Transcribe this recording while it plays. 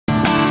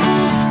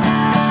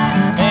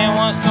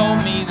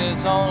me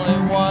there's only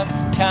one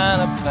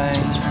kind of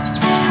pain.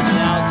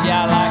 Now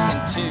I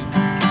like too,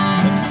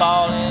 but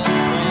falling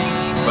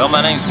rain. Well,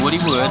 my name's Woody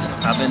Wood.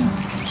 I've been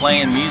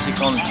playing music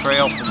on the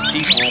trail for the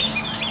people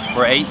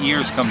for 8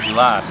 years come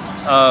July.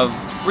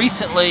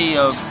 Recently,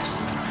 a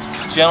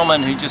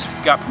gentleman who just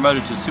got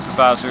promoted to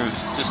supervisor is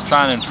just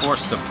trying to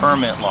enforce the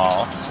permit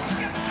law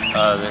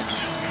that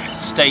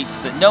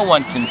states that no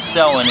one can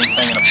sell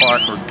anything in a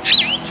park or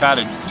try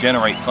to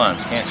generate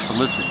funds, can't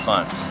solicit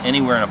funds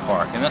anywhere in a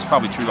park, and that's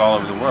probably true all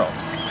over the world.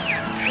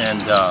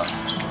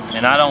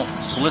 And I don't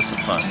solicit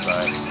funds.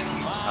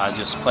 I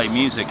just play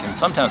music, and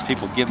sometimes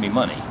people give me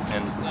money,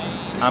 and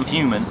I'm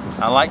human.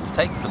 I like to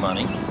take the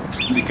money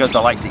because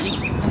I like to eat.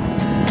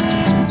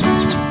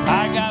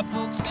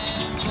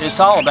 It's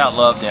all about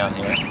love down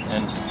here,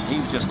 and he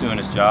was just doing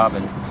his job,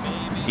 and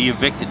he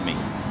evicted me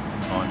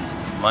on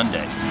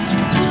Monday.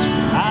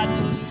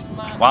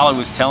 While he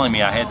was telling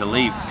me I had to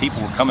leave,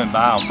 people were coming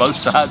by on both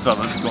sides of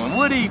us going,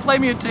 "Woody, play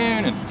me a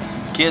tune," and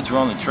kids were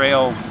on the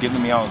trail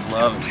giving me all this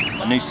love.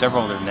 I knew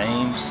several of their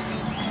names,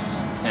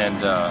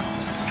 and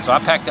so I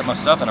packed up my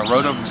stuff and I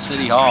rode over to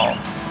City Hall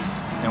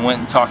and went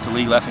and talked to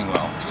Lee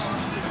Leffingwell,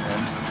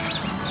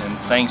 and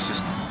things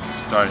just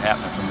started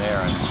happening from there.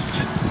 And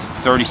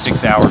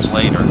 36 hours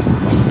later,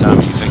 from the time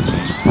he evicted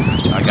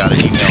me, I got an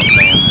email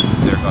saying that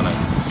they're going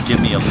to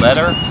give me a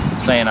letter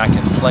saying I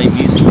can play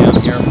music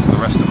down here for the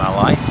rest of my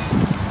life,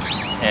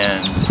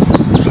 and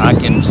I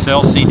can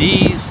sell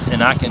CDs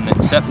and I can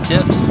accept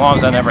tips as long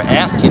as I never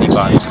ask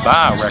anybody to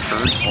buy a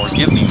record or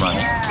give me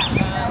money.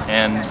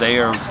 And they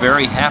are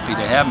very happy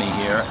to have me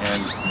here,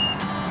 and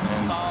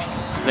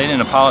they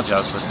didn't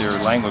apologize, but their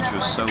language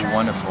was so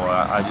wonderful.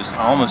 I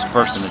almost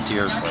burst into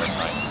tears last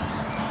night.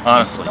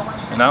 Honestly,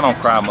 and I don't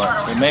cry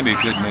much. It may be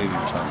a good movie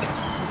or something.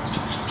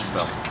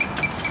 So,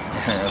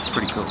 that's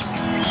pretty cool.